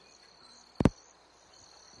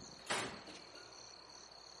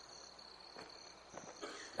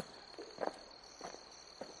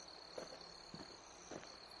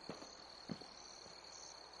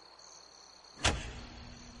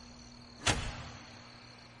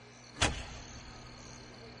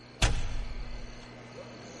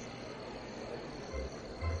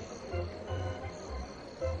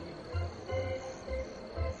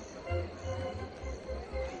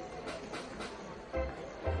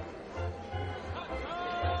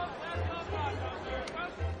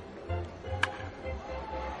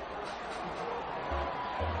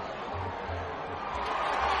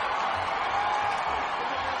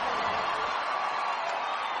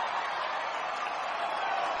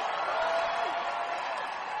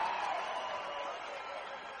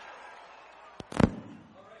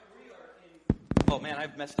Oh man,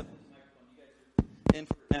 I've messed up this microphone. You guys are in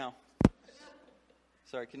for it now.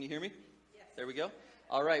 Sorry, can you hear me? Yes. There we go.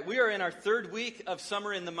 All right, we are in our third week of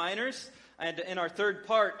Summer in the Minors, and in our third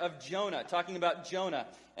part of Jonah, talking about Jonah.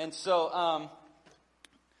 And so,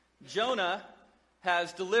 Jonah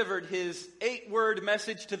has delivered his 8-word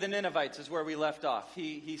message to the Ninevites, is where we left off.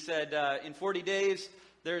 He said, in 40 days,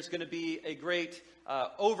 there's going to be a great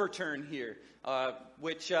overturn here,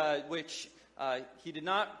 which he did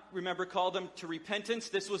not, remember, call them to repentance.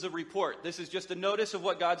 This was a report. This is just a notice of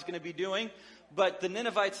what God's going to be doing. But the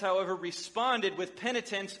Ninevites, however, responded with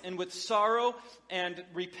penitence and with sorrow and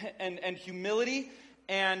humility.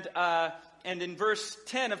 And in verse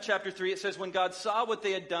 10 of chapter 3, it says, when God saw what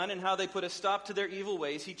they had done and how they put a stop to their evil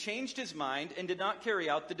ways, he changed his mind and did not carry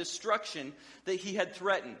out the destruction that he had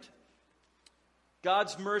threatened.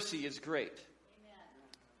 God's mercy is great.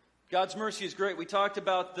 God's mercy is great. We talked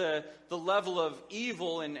about the level of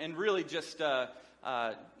evil and really just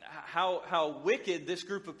how wicked this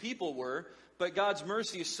group of people were. But God's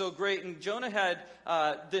mercy is so great. And Jonah had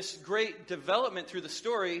this great development through the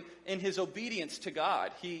story in his obedience to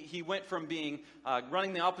God. He went from being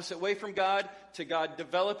running the opposite way from God to God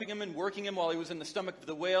developing him and working him while he was in the stomach of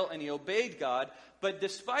the whale, and he obeyed God. But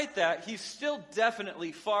despite that, he's still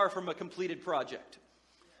definitely far from a completed project.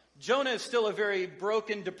 Jonah is still a very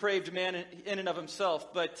broken, depraved man in and of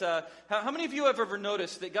himself. But how many of you have ever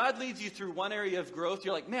noticed that God leads you through one area of growth?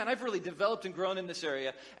 You're like, man, I've really developed and grown in this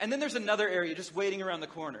area. And then there's another area just waiting around the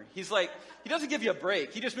corner. He's like, he doesn't give you a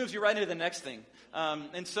break. He just moves you right into the next thing.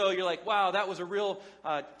 And so you're like, wow, that was a real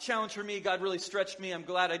challenge for me. God really stretched me. I'm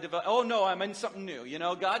glad I developed. Oh, no, I'm in something new. You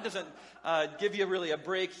know, God doesn't give you really a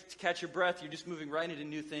break to catch your breath. You're just moving right into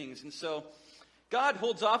new things. And so God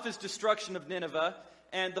holds off his destruction of Nineveh.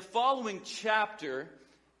 And the following chapter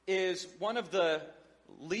is one of the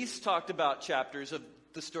least talked about chapters of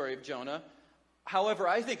the story of Jonah. However,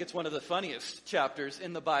 I think it's one of the funniest chapters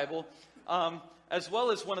in the Bible, as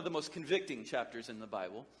well as one of the most convicting chapters in the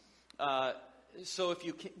Bible. So if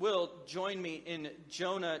you will, join me in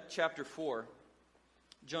Jonah chapter 4.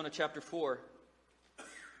 Jonah chapter 4,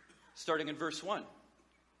 starting in verse 1.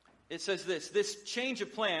 It says this change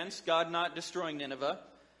of plans, God not destroying Nineveh,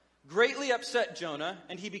 greatly upset Jonah,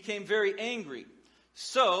 and he became very angry.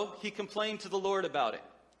 So he complained to the Lord about it.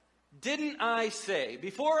 Didn't I say,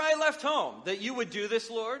 before I left home, that you would do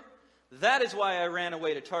this, Lord? That is why I ran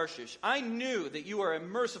away to Tarshish. I knew that you are a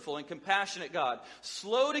merciful and compassionate God,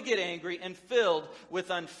 slow to get angry and filled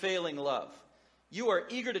with unfailing love. You are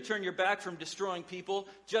eager to turn your back from destroying people.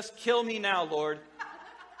 Just kill me now, Lord.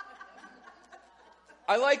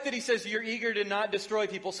 I like that he says you're eager to not destroy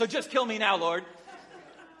people, so just kill me now, Lord.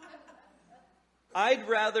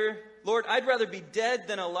 Lord, I'd rather be dead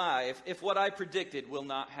than alive if what I predicted will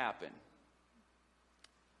not happen.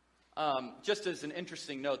 Just as an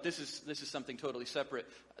interesting note, this is something totally separate.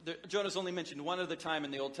 Jonah's only mentioned one other time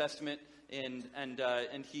in the Old Testament,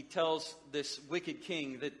 and he tells this wicked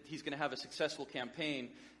king that he's going to have a successful campaign,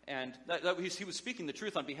 and he was speaking the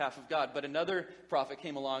truth on behalf of God. But another prophet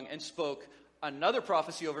came along and spoke another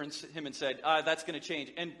prophecy over him and said, that's going to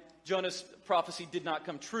change. And Jonah's prophecy did not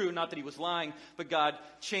come true, not that he was lying, but God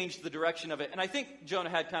changed the direction of it. And I think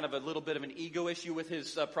Jonah had kind of a little bit of an ego issue with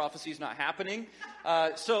his prophecies not happening.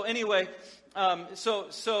 So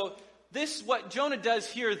this, what Jonah does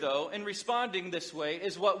here, though, in responding this way,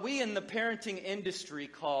 is what we in the parenting industry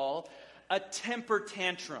call a temper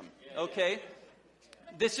tantrum, okay?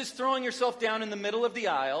 This is throwing yourself down in the middle of the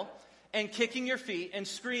aisle and kicking your feet and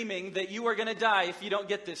screaming that you are going to die if you don't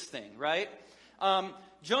get this thing, right?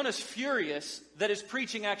 Jonah's furious that his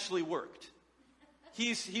preaching actually worked.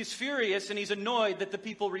 He's furious and he's annoyed that the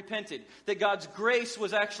people repented, that God's grace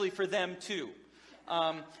was actually for them too.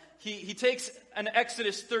 He takes an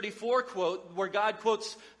Exodus 34 quote where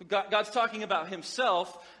God's talking about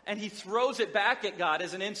himself, and he throws it back at God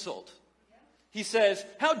as an insult. He says,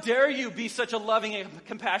 how dare you be such a loving and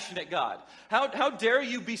compassionate God? How dare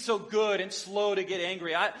you be so good and slow to get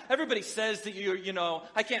angry? Everybody says that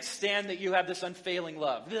I can't stand that you have this unfailing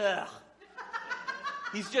love. Ugh.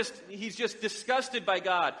 He's just disgusted by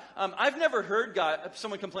God. I've never heard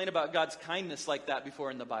someone complain about God's kindness like that before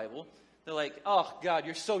in the Bible. They're like, oh, God,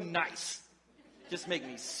 you're so nice. Just make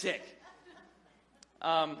me sick.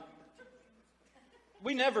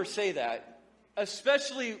 We never say that,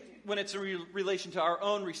 especially when it's in relation to our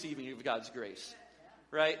own receiving of God's grace,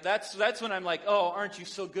 right? That's when I'm like, oh, aren't you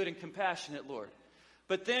so good and compassionate, Lord?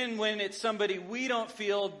 But then when it's somebody we don't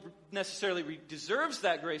feel necessarily deserves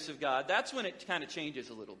that grace of God, that's when it kind of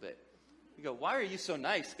changes a little bit. You go, why are you so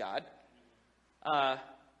nice, God?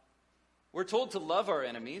 We're told to love our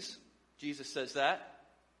enemies. Jesus says that.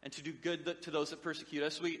 and to do good to those that persecute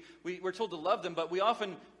us. We're told to love them, but we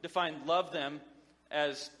often define love them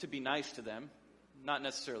as to be nice to them. Not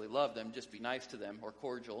necessarily love them, just be nice to them or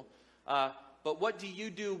cordial. But what do you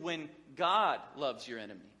do when God loves your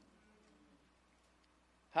enemy?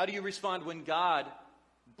 How do you respond when God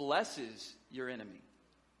blesses your enemy?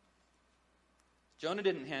 Jonah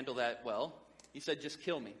didn't handle that well. He said, just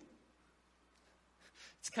kill me.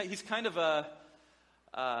 He's kind of a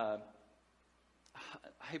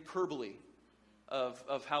hyperbole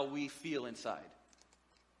of how we feel inside.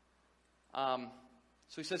 So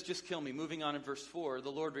he says, just kill me. Moving on in verse 4,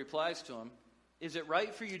 the Lord replies to him, is it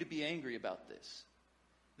right for you to be angry about this?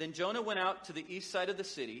 Then Jonah went out to the east side of the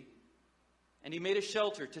city, and he made a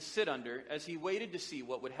shelter to sit under as he waited to see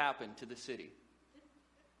what would happen to the city.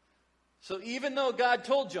 So even though God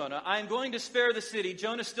told Jonah, I'm going to spare the city,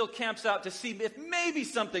 Jonah still camps out to see if maybe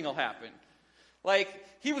something will happen. Like,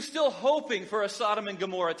 he was still hoping for a Sodom and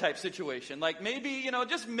Gomorrah type situation. Like, maybe,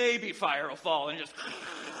 just maybe fire will fall and just...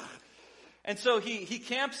 And so he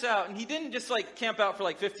camps out, and he didn't just camp out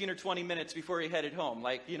for 15 or 20 minutes before he headed home.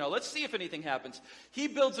 Let's see if anything happens. He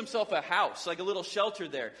builds himself a house, like a little shelter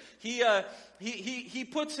there. He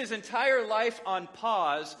puts his entire life on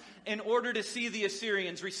pause in order to see the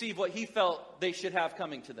Assyrians receive what he felt they should have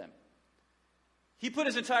coming to them. He put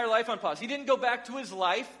his entire life on pause. He didn't go back to his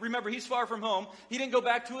life. Remember, he's far from home. He didn't go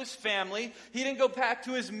back to his family. He didn't go back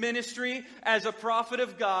to his ministry as a prophet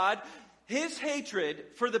of God. His hatred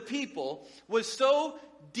for the people was so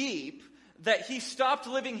deep that he stopped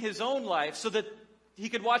living his own life so that he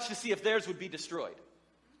could watch to see if theirs would be destroyed.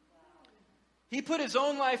 He put his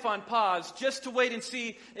own life on pause just to wait and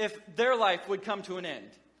see if their life would come to an end.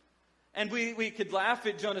 And we could laugh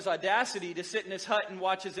at Jonah's audacity to sit in his hut and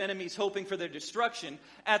watch his enemies hoping for their destruction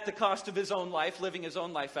at the cost of his own life, living his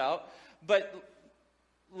own life out. But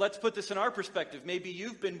let's put this in our perspective. Maybe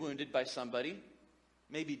you've been wounded by somebody,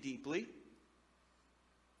 maybe deeply.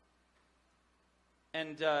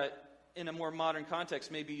 And in a more modern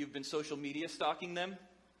context, maybe you've been social media stalking them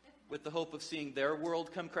with the hope of seeing their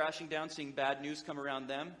world come crashing down, seeing bad news come around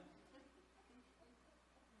them.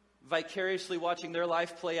 Vicariously watching their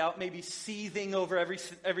life play out, maybe seething over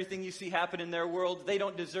everything you see happen in their world. They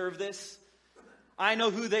don't deserve this. I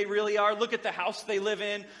know who they really are. Look at the house they live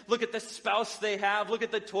in. Look at the spouse they have. Look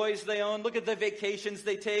at the toys they own. Look at the vacations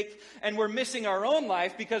they take. And we're missing our own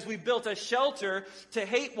life because we built a shelter to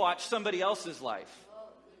hate watch somebody else's life.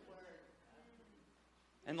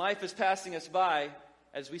 And life is passing us by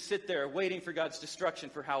as we sit there waiting for God's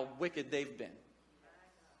destruction for how wicked they've been.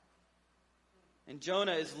 And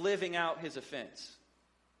Jonah is living out his offense.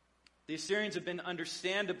 The Assyrians have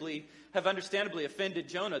understandably offended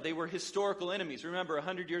Jonah. They were historical enemies. Remember,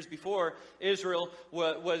 100 years before, Israel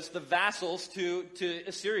was the vassals to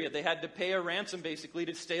Assyria. They had to pay a ransom, basically,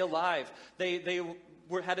 to stay alive. They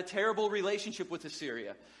had a terrible relationship with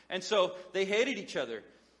Assyria. And so they hated each other.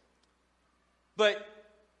 But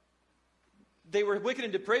they were wicked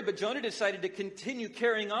and depraved, but Jonah decided to continue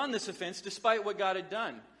carrying on this offense despite what God had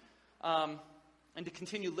done. And to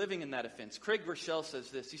continue living in that offense. Craig Rochelle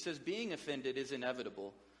says this. He says, being offended is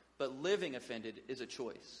inevitable, but living offended is a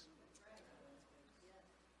choice.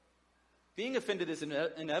 Being offended is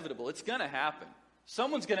inevitable. It's going to happen.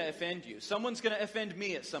 Someone's going to offend you. Someone's going to offend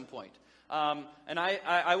me at some point. And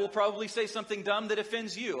I will probably say something dumb that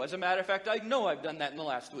offends you. As a matter of fact, I know I've done that in the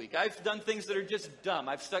last week. I've done things that are just dumb.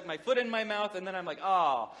 I've stuck my foot in my mouth, and then I'm like,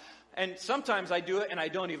 oh. And sometimes I do it, and I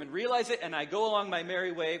don't even realize it, and I go along my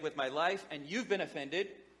merry way with my life, and you've been offended,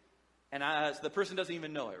 and the person doesn't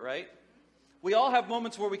even know it, right? We all have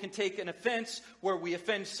moments where we can take an offense, where we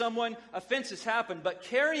offend someone. Offenses happen, but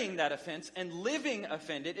carrying that offense and living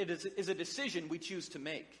offended is a decision we choose to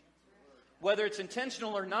make. Whether it's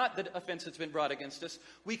intentional or not, the offense that's been brought against us,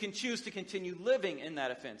 we can choose to continue living in that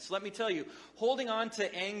offense. Let me tell you, holding on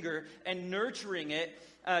to anger and nurturing it,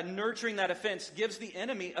 nurturing that offense gives the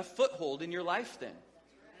enemy a foothold in your life then.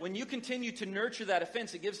 When you continue to nurture that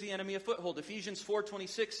offense, it gives the enemy a foothold. Ephesians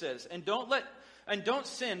 4:26 says, and don't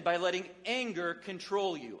sin by letting anger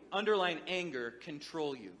control you. Underline anger,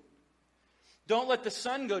 control you. Don't let the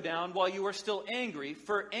sun go down while you are still angry,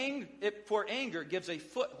 for anger gives a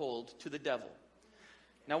foothold to the devil.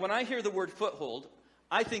 Now, when I hear the word foothold,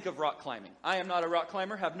 I think of rock climbing. I am not a rock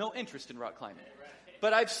climber, have no interest in rock climbing.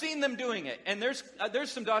 But I've seen them doing it. And there's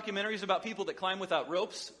some documentaries about people that climb without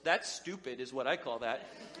ropes. That's stupid is what I call that.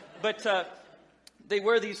 But they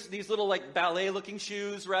wear these little ballet-looking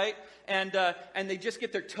shoes, right? And they just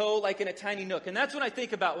get their toe in a tiny nook. And that's what I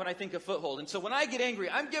think about when I think of foothold. And so when I get angry,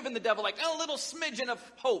 I'm giving the devil a little smidgen of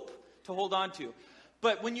hope to hold on to.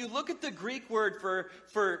 But when you look at the Greek word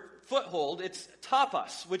for foothold, it's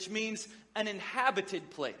tapas, which means an inhabited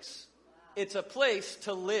place. It's a place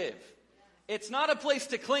to live. It's not a place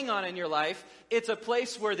to cling on in your life. It's a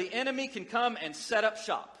place where the enemy can come and set up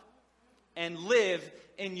shop and live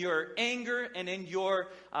in your anger and in your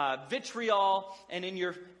vitriol and in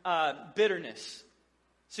your bitterness.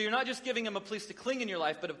 So you're not just giving him a place to cling in your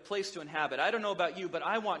life, but a place to inhabit. I don't know about you, but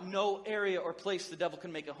I want no area or place the devil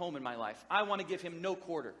can make a home in my life. I want to give him no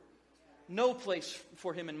quarter. No place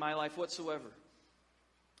for him in my life whatsoever.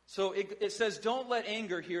 So it says, don't let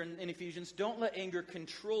anger, here in Ephesians, don't let anger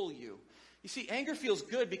control you. You see, anger feels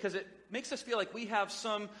good because it makes us feel like we have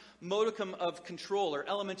some modicum of control or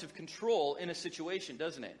element of control in a situation,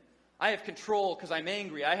 doesn't it? I have control because I'm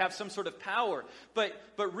angry. I have some sort of power. But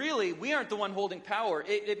really, we aren't the one holding power.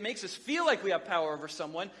 It makes us feel like we have power over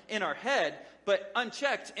someone in our head, but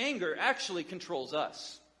unchecked anger actually controls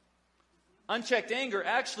us. Unchecked anger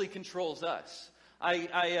actually controls us.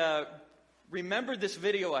 I remembered this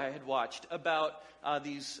video I had watched about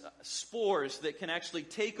these spores that can actually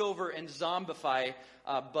take over and zombify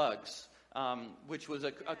bugs. Which was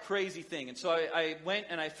a crazy thing. And so I went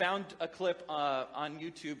and I found a clip on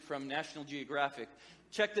YouTube from National Geographic.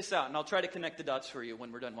 Check this out, and I'll try to connect the dots for you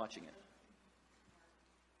when we're done watching it.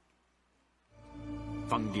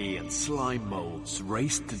 Fungi and slime molds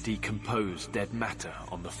race to decompose dead matter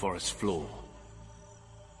on the forest floor.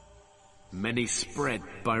 Many spread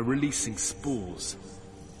by releasing spores,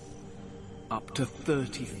 up to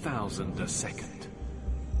 30,000 a second.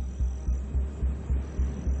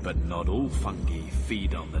 But not all fungi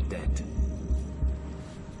feed on the dead.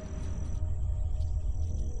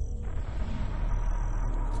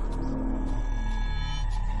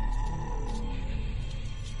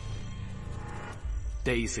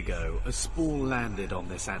 Days ago, a spore landed on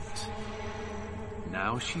this ant.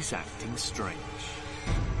 Now she's acting strange.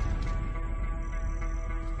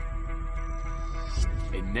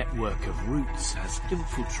 A network of roots has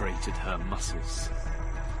infiltrated her muscles.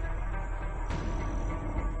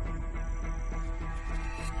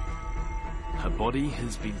 Her body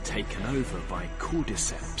has been taken over by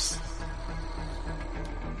cordyceps,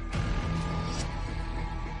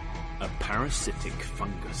 a parasitic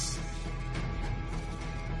fungus.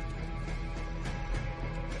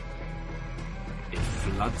 It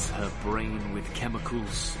floods her brain with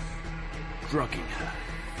chemicals, drugging her,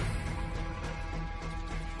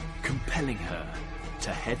 compelling her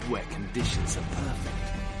to head where conditions are perfect.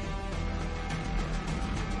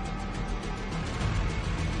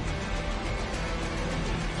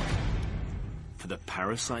 The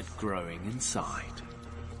parasite growing inside.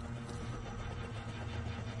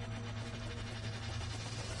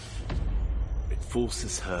 It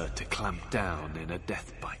forces her to clamp down in a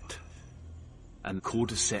death bite, and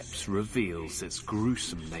cordyceps reveals its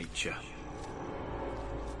gruesome nature.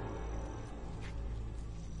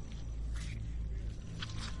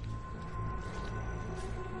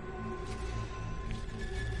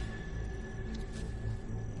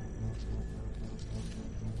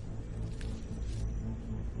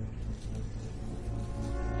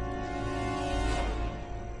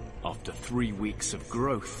 After 3 weeks of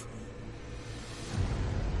growth,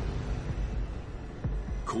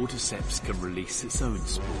 cordyceps can release its own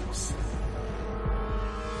spores,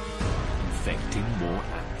 infecting more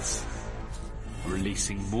ants,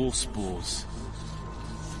 releasing more spores,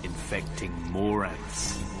 infecting more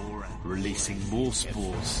ants, releasing more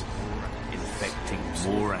spores,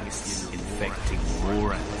 infecting more ants, infecting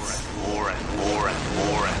more ants, more and more and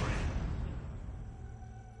more ants.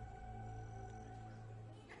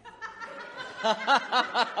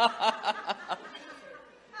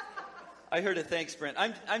 I heard a thanks, Brent.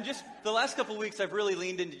 I'm just, the last couple of weeks I've really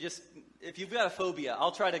leaned into just, if you've got a phobia,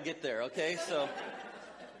 I'll try to get there, okay? So.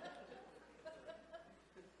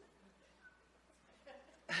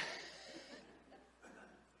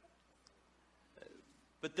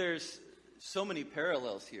 But there's so many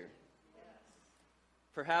parallels here.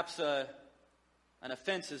 Perhaps an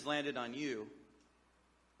offense has landed on you,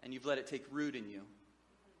 and you've let it take root in you.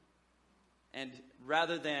 And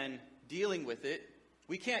rather than dealing with it,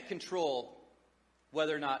 we can't control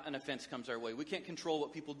whether or not an offense comes our way. We can't control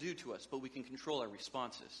what people do to us, but we can control our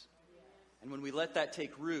responses. And when we let that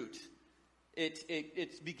take root,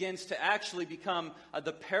 it begins to actually become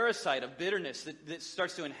the parasite of bitterness that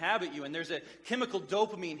starts to inhabit you. And there's a chemical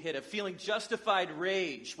dopamine hit of feeling justified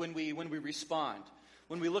rage when we respond.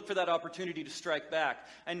 When we look for that opportunity to strike back.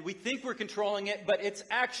 And we think we're controlling it, but it's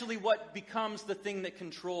actually what becomes the thing that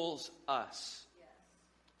controls us.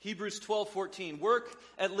 Yes. Hebrews 12:14, work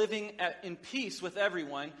at living in peace with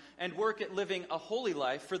everyone, and work at living a holy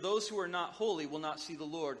life, for those who are not holy will not see the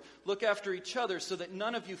Lord. Look after each other so that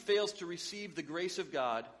none of you fails to receive the grace of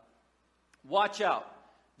God. Watch out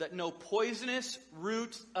that no poisonous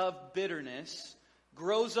root of bitterness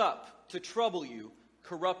grows up to trouble you,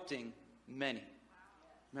 corrupting many.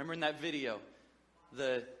 Remember in that video,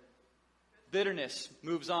 the bitterness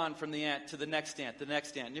moves on from the ant to the next ant, the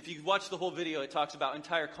next ant. And if you watch the whole video, it talks about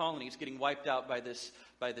entire colonies getting wiped out by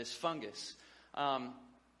this fungus.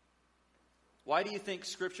 Why do you think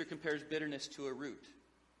Scripture compares bitterness to a root?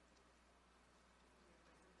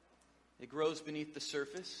 It grows beneath the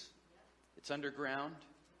surface. It's underground.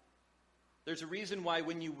 There's a reason why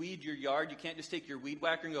when you weed your yard, you can't just take your weed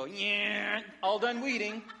whacker and go, yeah, all done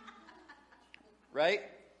weeding. Right?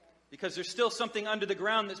 Because there's still something under the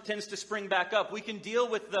ground that tends to spring back up. We can deal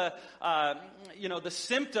with the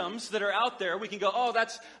symptoms that are out there. We can go,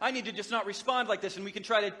 I need to just not respond like this. And we can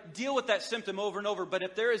try to deal with that symptom over and over. But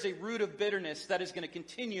if there is a root of bitterness that is going to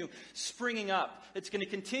continue springing up, it's going to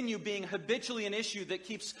continue being habitually an issue that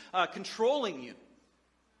keeps controlling you.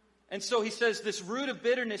 And so he says this root of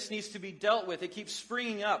bitterness needs to be dealt with. It keeps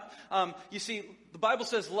springing up. You see, the Bible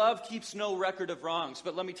says love keeps no record of wrongs.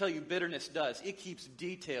 But let me tell you, bitterness does. It keeps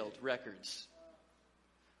detailed records.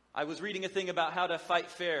 I was reading a thing about how to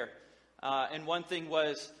fight fair. And one thing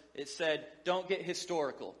was, it said, don't get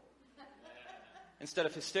historical. Instead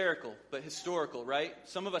of hysterical, but historical, right?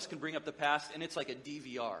 Some of us can bring up the past, and it's like a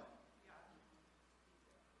DVR.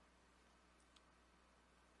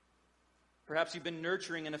 Perhaps you've been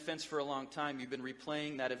nurturing an offense for a long time. You've been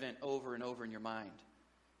replaying that event over and over in your mind.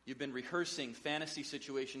 You've been rehearsing fantasy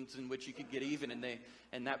situations in which you could get even,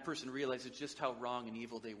 and that person realizes just how wrong and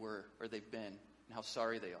evil they were, or they've been, and how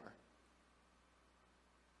sorry they are.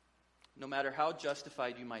 No matter how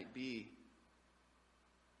justified you might be,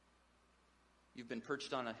 you've been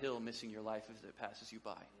perched on a hill missing your life as it passes you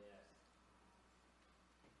by.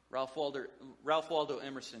 Ralph Waldo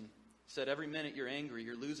Emerson said, every minute you're angry,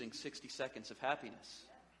 you're losing 60 seconds of happiness.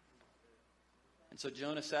 And so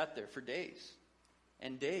Jonah sat there for days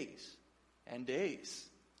and days and days,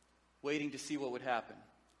 waiting to see what would happen.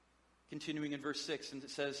 Continuing in verse 6, and it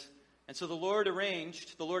says, and so the Lord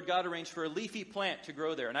God arranged for a leafy plant to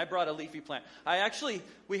grow there. And I brought a leafy plant.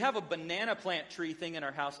 We have a banana plant tree thing in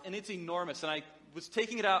our house, and it's enormous. And I was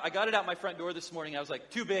taking it out. I got it out my front door this morning. I was like,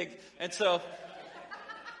 too big. And so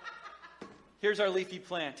here's our leafy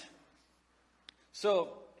plant. So,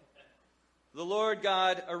 the Lord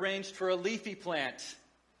God arranged for a leafy plant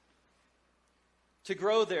to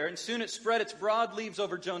grow there, and soon it spread its broad leaves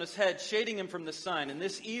over Jonah's head, shading him from the sun, and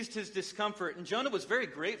this eased his discomfort, and Jonah was very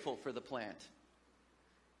grateful for the plant.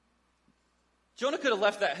 Jonah could have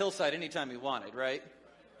left that hillside anytime he wanted, right?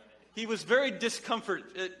 He was very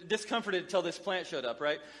discomforted until this plant showed up,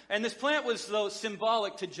 right? And this plant was, though,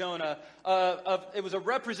 symbolic to Jonah. It was a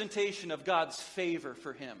representation of God's favor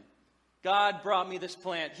for him. God brought me this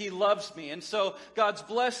plant. He loves me. And so God's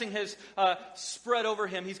blessing has spread over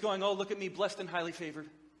him. He's going, oh, look at me, blessed and highly favored.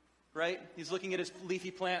 Right? He's looking at his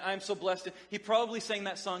leafy plant. I'm so blessed. He probably sang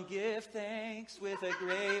that song, give thanks with a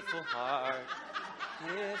grateful heart.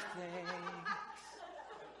 Give thanks.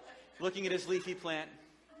 Looking at his leafy plant.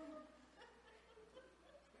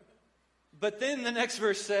 But then the next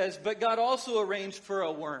verse says, but God also arranged for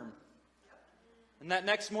a worm. And that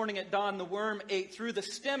next morning at dawn, the worm ate through the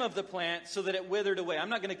stem of the plant so that it withered away. I'm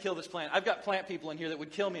not going to kill this plant. I've got plant people in here that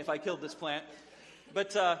would kill me if I killed this plant.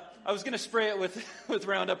 But I was going to spray it with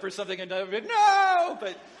Roundup or something. And I'd be, no!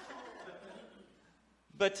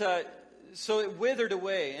 But so it withered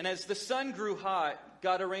away. And as the sun grew hot,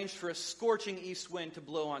 God arranged for a scorching east wind to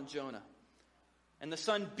blow on Jonah. And the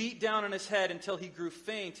sun beat down on his head until he grew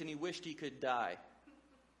faint and he wished he could die.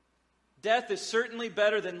 Death is certainly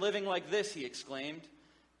better than living like this, he exclaimed.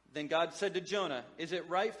 Then God said to Jonah, is it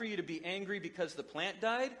right for you to be angry because the plant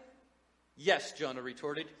died? Yes, Jonah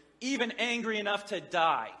retorted, even angry enough to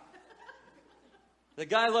die. The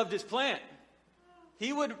guy loved his plant.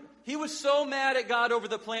 He was so mad at God over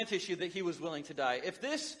the plant issue that he was willing to die. If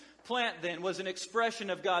this plant then was an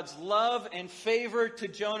expression of God's love and favor to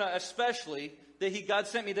Jonah especially, that God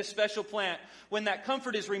sent me this special plant. When that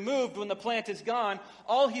comfort is removed, when the plant is gone,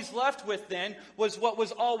 all he's left with then was what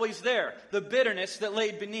was always there, the bitterness that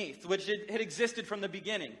laid beneath, which had existed from the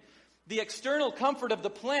beginning. The external comfort of the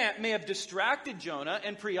plant may have distracted Jonah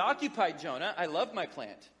and preoccupied Jonah. I love my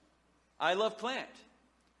plant. I love plant.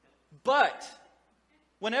 But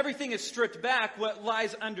When everything is stripped back, what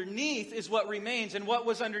lies underneath is what remains. And what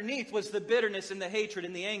was underneath was the bitterness and the hatred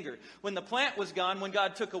and the anger. When the plant was gone, when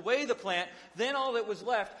God took away the plant, then all that was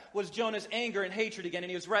left was Jonah's anger and hatred again.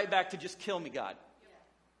 And he was right back to just kill me, God.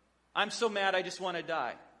 I'm so mad, I just want to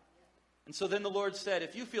die. And so then the Lord said,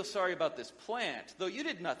 if you feel sorry about this plant, though you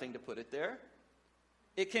did nothing to put it there,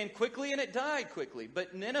 it came quickly and it died quickly.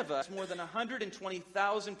 But Nineveh has more than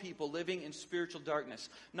 120,000 people living in spiritual darkness.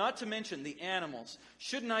 Not to mention the animals.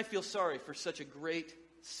 Shouldn't I feel sorry for such a great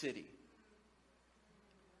city?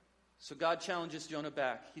 So God challenges Jonah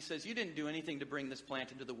back. He says, you didn't do anything to bring this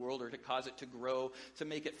plant into the world or to cause it to grow, to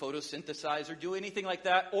make it photosynthesize or do anything like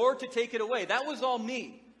that, or to take it away. That was all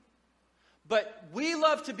me. But we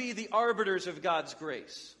love to be the arbiters of God's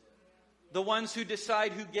grace. The ones who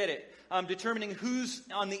decide who get it. Determining who's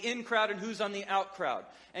on the in crowd and who's on the out crowd.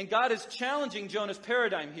 And God is challenging Jonah's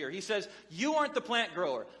paradigm here. He says, you aren't the plant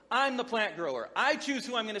grower. I'm the plant grower. I choose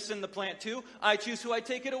who I'm going to send the plant to. I choose who I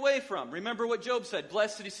take it away from. Remember what Job said.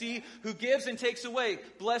 Blessed is he who gives and takes away.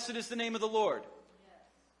 Blessed is the name of the Lord.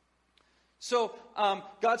 So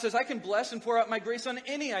God says, I can bless and pour out my grace on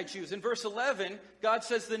any I choose. In verse 11, God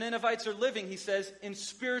says the Ninevites are living, he says, in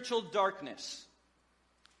spiritual darkness.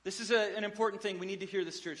 This is an important thing. We need to hear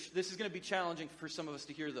this, church. This is going to be challenging for some of us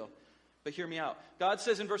to hear, though. But hear me out. God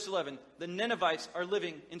says in verse 11, the Ninevites are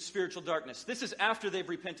living in spiritual darkness. This is after they've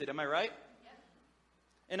repented. Am I right? Yep.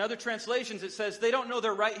 In other translations, it says they don't know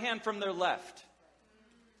their right hand from their left.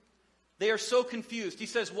 They are so confused. He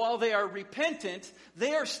says while they are repentant,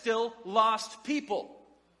 they are still lost people.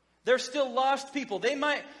 They're still lost people. They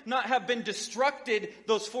might not have been destructed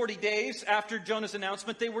those 40 days after Jonah's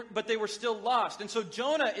announcement, but they were still lost. And so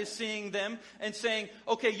Jonah is seeing them and saying,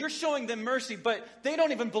 okay, you're showing them mercy, but they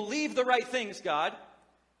don't even believe the right things, God.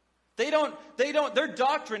 Their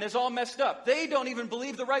doctrine is all messed up. They don't even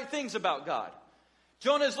believe the right things about God.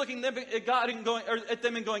 Jonah is looking at God and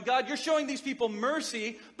going, God, you're showing these people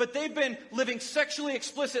mercy, but they've been living sexually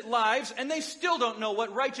explicit lives, and they still don't know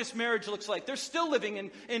what righteous marriage looks like. They're still living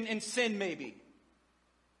in sin, maybe.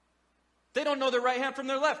 They don't know their right hand from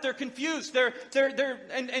their left. They're confused.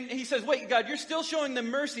 And he says, wait, God, you're still showing them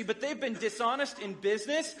mercy, but they've been dishonest in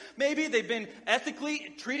business. Maybe they've been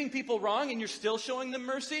ethically treating people wrong, and you're still showing them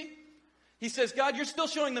mercy. He says, God, you're still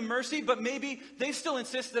showing them mercy, but maybe they still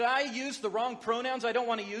insist that I use the wrong pronouns I don't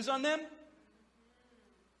want to use on them.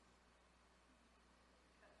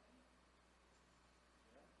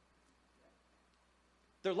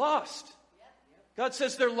 They're lost. God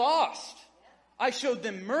says they're lost. I showed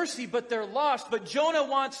them mercy, but they're lost. But Jonah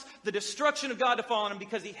wants the destruction of God to fall on them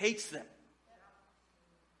because he hates them.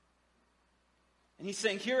 And he's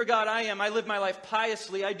saying, here, God, I am. I live my life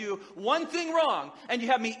piously. I do one thing wrong, and you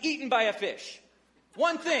have me eaten by a fish.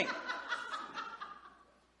 One thing.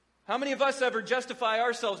 How many of us ever justify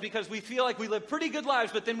ourselves because we feel like we live pretty good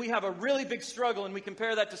lives, but then we have a really big struggle, and we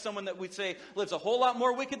compare that to someone that we'd say lives a whole lot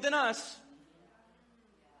more wicked than us?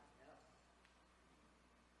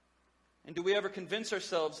 And do we ever convince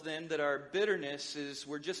ourselves then that our bitterness is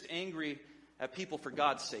we're just angry at people for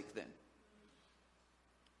God's sake then?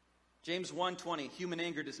 James 1:20, human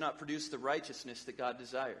anger does not produce the righteousness that God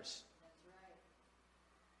desires. That's right.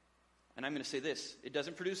 And I'm going to say this, it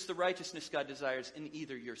doesn't produce the righteousness God desires in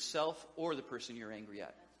either yourself or the person you're angry at.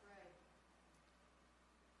 That's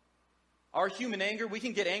right. Our human anger, we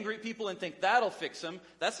can get angry at people and think that'll fix them.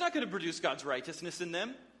 That's not going to produce God's righteousness in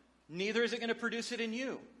them. Neither is it going to produce it in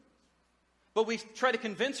you. But we try to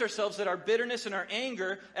convince ourselves that our bitterness and our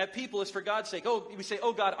anger at people is for God's sake. We say,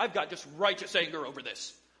 oh God, I've got just righteous anger over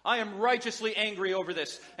this. I am righteously angry over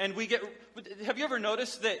this. And have you ever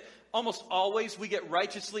noticed that almost always we get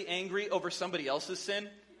righteously angry over somebody else's sin?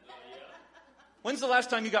 When's the last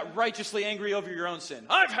time you got righteously angry over your own sin?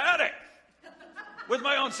 I've had it with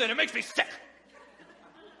my own sin. It makes me sick.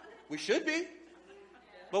 We should be.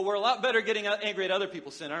 But we're a lot better getting angry at other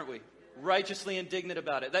people's sin, aren't we? Righteously indignant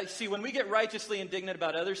about it. See, when we get righteously indignant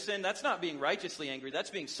about other sin, that's not being righteously angry. That's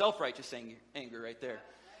being self-righteous anger right there.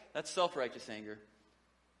 That's self-righteous anger.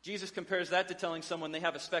 Jesus compares that to telling someone they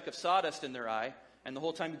have a speck of sawdust in their eye, and the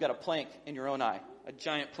whole time you've got a plank in your own eye, a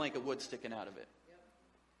giant plank of wood sticking out of it.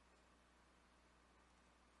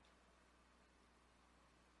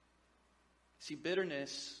 See,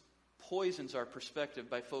 bitterness poisons our perspective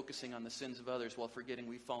by focusing on the sins of others while forgetting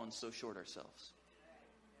we've fallen so short ourselves.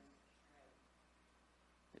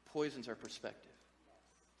 It poisons our perspective.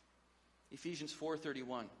 Ephesians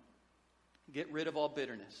 4:31. Get rid of all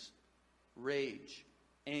bitterness, rage,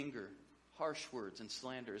 anger, harsh words, and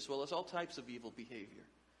slander, as well as all types of evil behavior.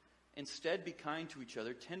 Instead, be kind to each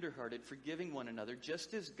other, tenderhearted, forgiving one another,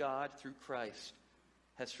 just as God, through Christ,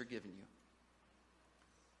 has forgiven you.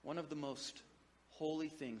 One of the most holy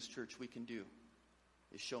things, church, we can do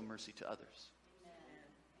is show mercy to others. Amen.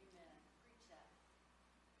 Amen. Preach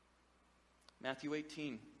that. Matthew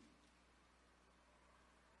 18.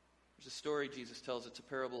 There's a story Jesus tells. It's a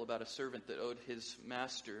parable about a servant that owed his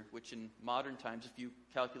master, which in modern times, if you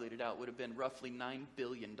calculate it out, would have been roughly $9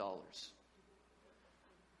 billion.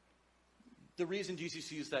 The reason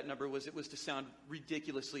Jesus used that number was it was to sound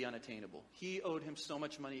ridiculously unattainable. He owed him so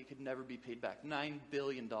much money it could never be paid back. $9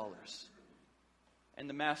 billion. And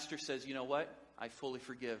the master says, you know what? I fully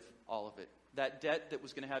forgive all of it. That debt that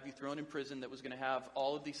was going to have you thrown in prison, that was going to have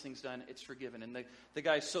all of these things done, it's forgiven. And the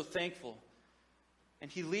guy's so thankful.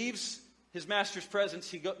 And he leaves his master's presence.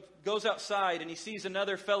 He goes outside and he sees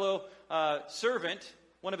another fellow servant,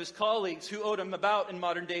 one of his colleagues, who owed him about, in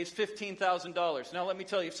modern days, $15,000. Now let me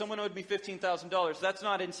tell you, if someone owed me $15,000, that's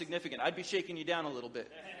not insignificant. I'd be shaking you down a little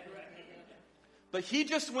bit. But he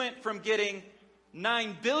just went from getting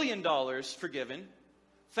 $9 billion forgiven,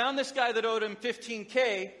 found this guy that owed him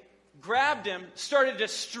 $15K, grabbed him, started to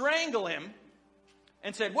strangle him,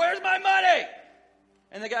 and said, "Where's my money?"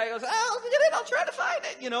 And the guy goes, "I'll get it, I'll try to find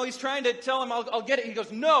it." You know, he's trying to tell him, I'll get it. He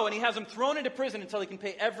goes, "No," and he has him thrown into prison until he can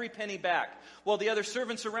pay every penny back. Well, the other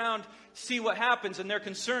servants around see what happens, and they're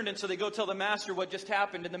concerned, and so they go tell the master what just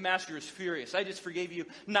happened, and the master is furious. "I just forgave you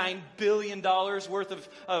 $9 billion worth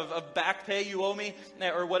of back pay you owe me,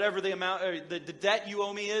 or whatever the amount, or the debt you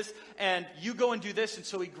owe me is, and you go and do this." And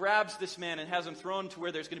so he grabs this man and has him thrown to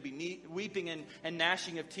where there's going to be weeping and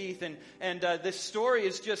gnashing of teeth. And this story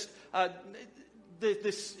is just...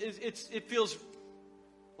 It feels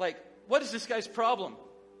like, what is this guy's problem?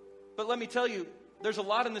 But let me tell you, there's a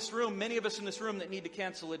lot in this room, many of us in this room, that need to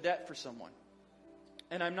cancel a debt for someone.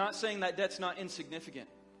 And I'm not saying that debt's not insignificant.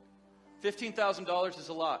 $15,000 is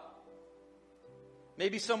a lot.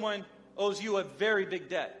 Maybe someone owes you a very big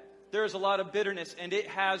debt. There is a lot of bitterness, and it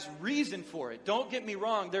has reason for it. Don't get me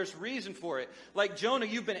wrong, there's reason for it. Like Jonah,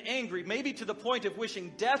 you've been angry, maybe to the point of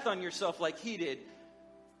wishing death on yourself like he did.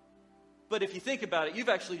 But if you think about it, you've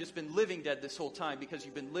actually just been living dead this whole time because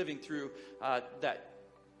you've been living through that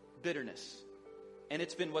bitterness. And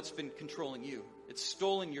it's been what's been controlling you. It's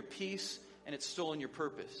stolen your peace and it's stolen your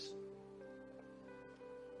purpose.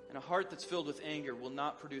 And a heart that's filled with anger will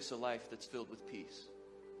not produce a life that's filled with peace.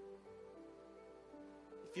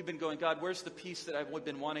 If you've been going, "God, where's the peace that I've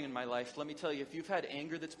been wanting in my life?" Let me tell you, if you've had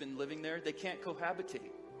anger that's been living there, they can't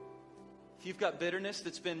cohabitate. If you've got bitterness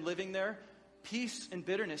that's been living there, peace and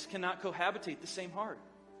bitterness cannot cohabitate the same heart.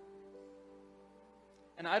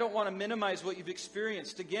 And I don't want to minimize what you've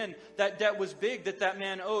experienced. Again, that debt was big that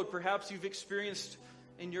man owed. Perhaps you've experienced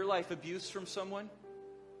in your life abuse from someone.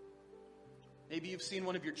 Maybe you've seen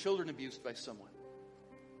one of your children abused by someone.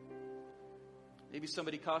 Maybe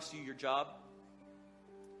somebody cost you your job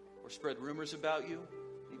or spread rumors about you.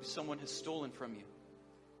 Maybe someone has stolen from you.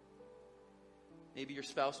 Maybe your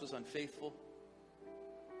spouse was unfaithful.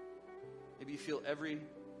 Maybe you feel every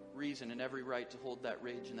reason and every right to hold that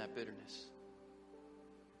rage and that bitterness.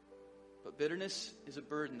 But bitterness is a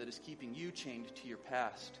burden that is keeping you chained to your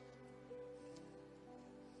past.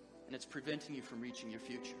 And it's preventing you from reaching your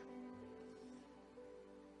future.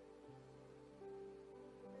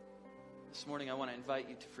 This morning I want to invite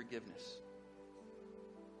you to forgiveness.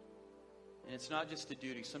 And it's not just a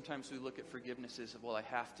duty. Sometimes we look at forgiveness as, well, I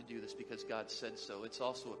have to do this because God said so. It's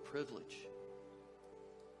also a privilege.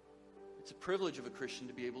 It's a privilege of a Christian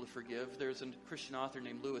to be able to forgive. There's a Christian author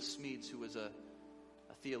named Lewis Smedes who was a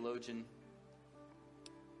theologian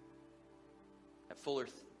at Fuller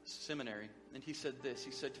Seminary. And he said this.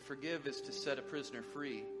 He said, "To forgive is to set a prisoner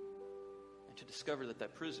free and to discover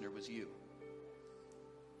that prisoner was you."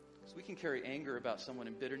 Because we can carry anger about someone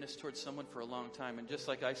and bitterness towards someone for a long time. And just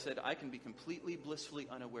like I said, I can be completely blissfully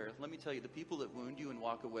unaware. Let me tell you, the people that wound you and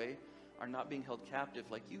walk away are not being held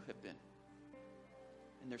captive like you have been.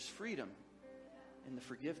 And there's freedom in the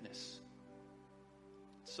forgiveness.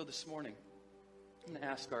 So this morning, I'm going to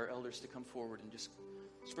ask our elders to come forward and just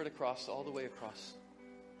spread across, all the way across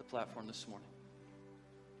the platform this morning.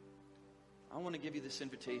 I want to give you this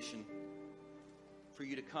invitation for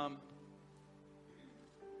you to come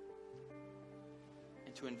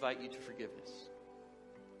and to invite you to forgiveness.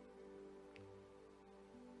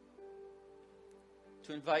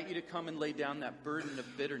 To invite you to come and lay down that burden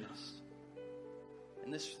of bitterness.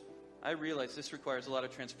 And this, I realize this requires a lot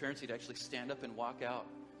of transparency to actually stand up and walk out.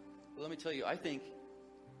 But let me tell you, I think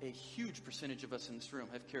a huge percentage of us in this room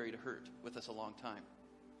have carried a hurt with us a long time.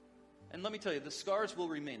 And let me tell you, the scars will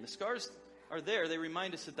remain. The scars are there. They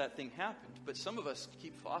remind us that thing happened. But some of us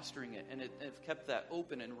keep fostering it and have kept that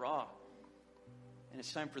open and raw. And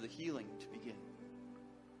it's time for the healing to begin.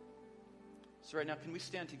 So right now, can we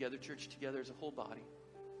stand together, church, together as a whole body?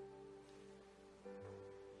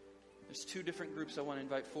 There's 2 different groups I want to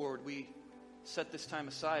invite forward. We set this time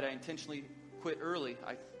aside. I intentionally quit early.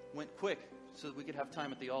 I went quick so that we could have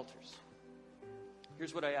time at the altars.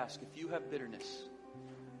 Here's what I ask. If you have bitterness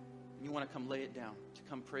and you want to come lay it down, to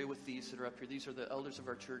come pray with these that are up here. These are the elders of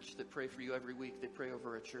our church that pray for you every week. They pray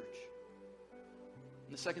over our church.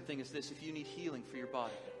 And the second thing is this. If you need healing for your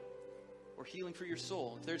body or healing for your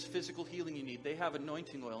soul, if there's physical healing you need, they have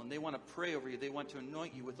anointing oil and they want to pray over you. They want to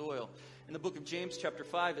anoint you with oil. In the book of James chapter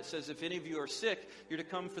 5, it says, if any of you are sick, you're to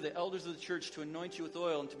come for the elders of the church to anoint you with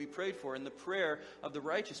oil and to be prayed for. And the prayer of the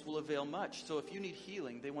righteous will avail much. So if you need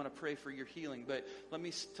healing, they want to pray for your healing. But let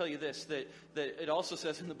me tell you this, that it also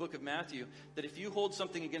says in the book of Matthew that if you hold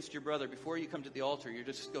something against your brother before you come to the altar, you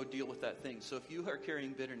just go deal with that thing. So if you are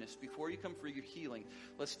carrying bitterness, before you come for your healing,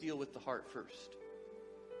 let's deal with the heart first.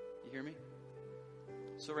 You hear me?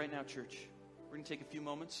 So right now, church, we're going to take a few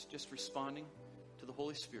moments just responding to the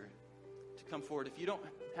Holy Spirit to come forward. If you don't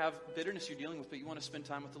have bitterness you're dealing with, but you want to spend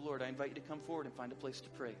time with the Lord, I invite you to come forward and find a place to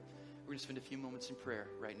pray. We're going to spend a few moments in prayer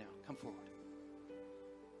right now. Come forward.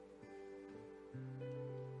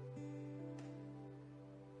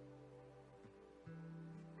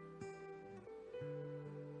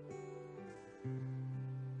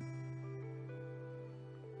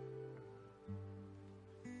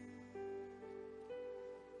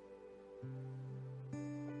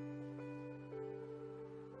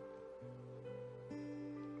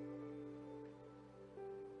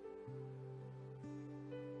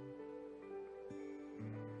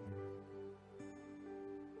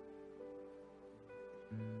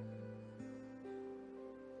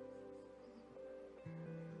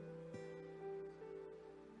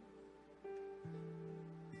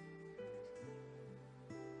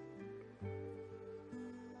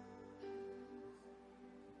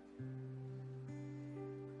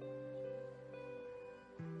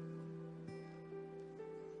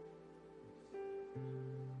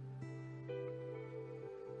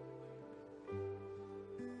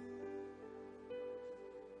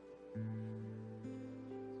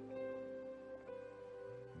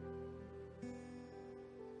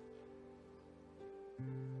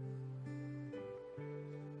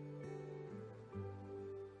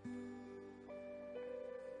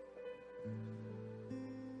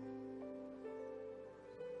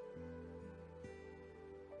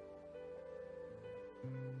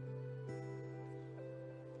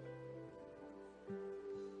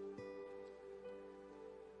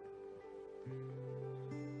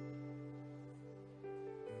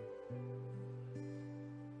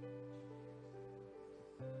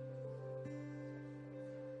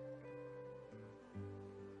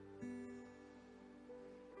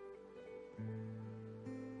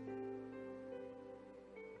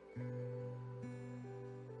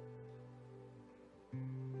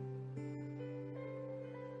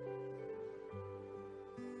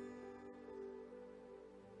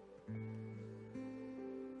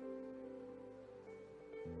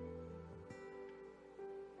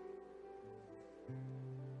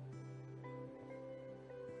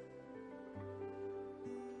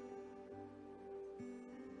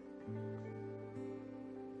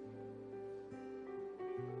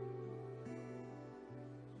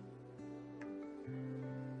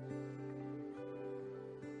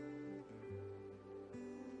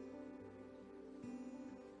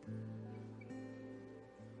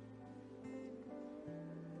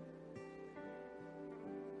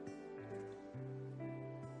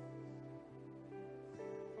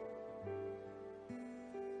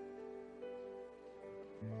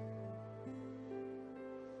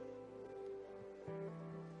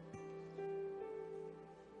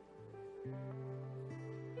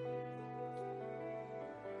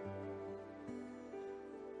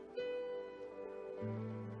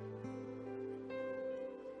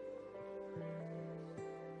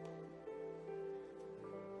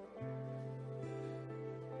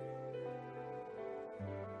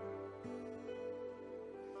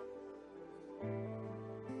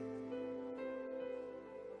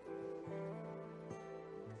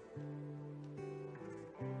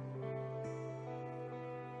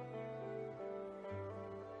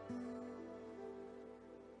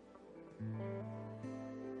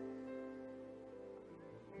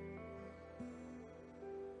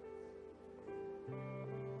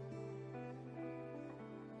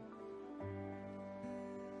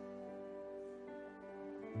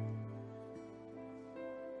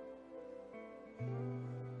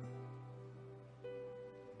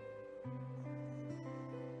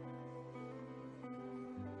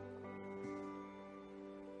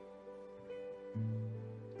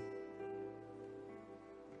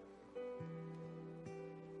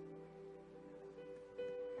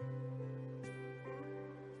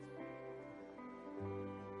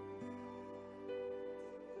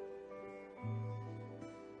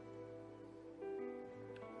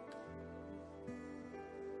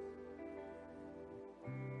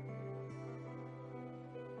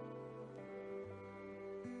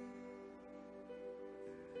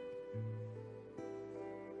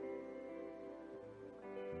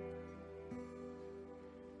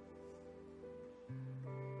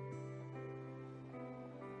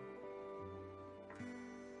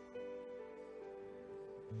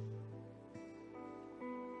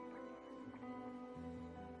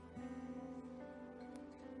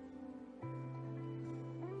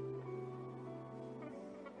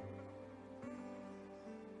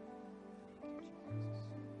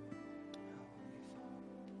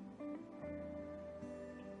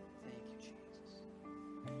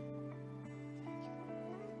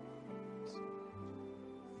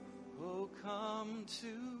 come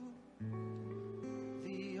to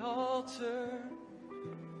the altar.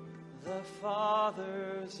 The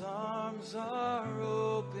Father's arms are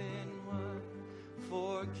open wide.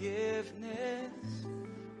 Forgiveness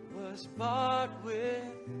was bought with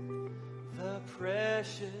the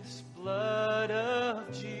precious blood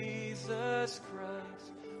of Jesus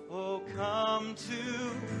Christ. Oh, come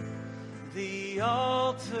to the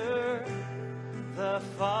altar. The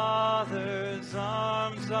Father's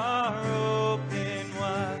arms are open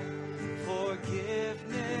wide.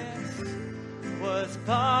 Forgiveness was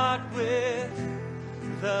bought with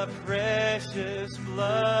the precious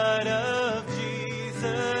blood of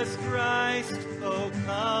Jesus Christ. Oh,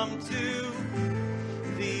 come to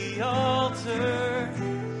the altar.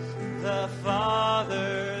 The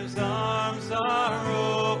Father's arms are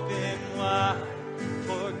open wide.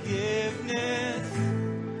 Forgiveness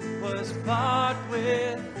was bought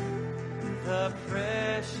with the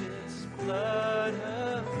precious blood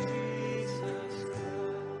of Jesus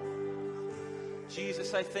Christ.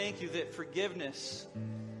 Jesus, I thank you that forgiveness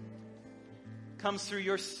comes through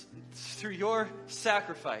your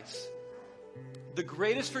sacrifice. The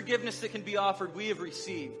greatest forgiveness that can be offered, we have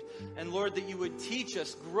received. And Lord, that you would teach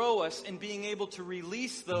us, grow us in being able to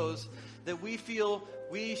release those that we feel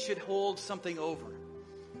we should hold something over.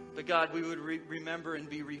 But God, we would remember and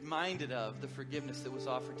be reminded of the forgiveness that was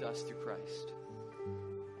offered to us through Christ.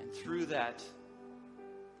 And through that,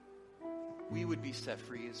 we would be set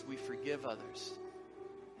free as we forgive others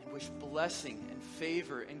and wish blessing and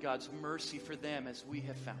favor and God's mercy for them as we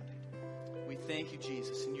have found it. We thank you,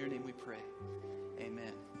 Jesus. In your name we pray. Amen.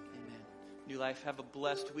 Amen. New Life, have a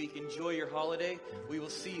blessed week. Enjoy your holiday. We will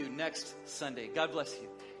see you next Sunday. God bless you.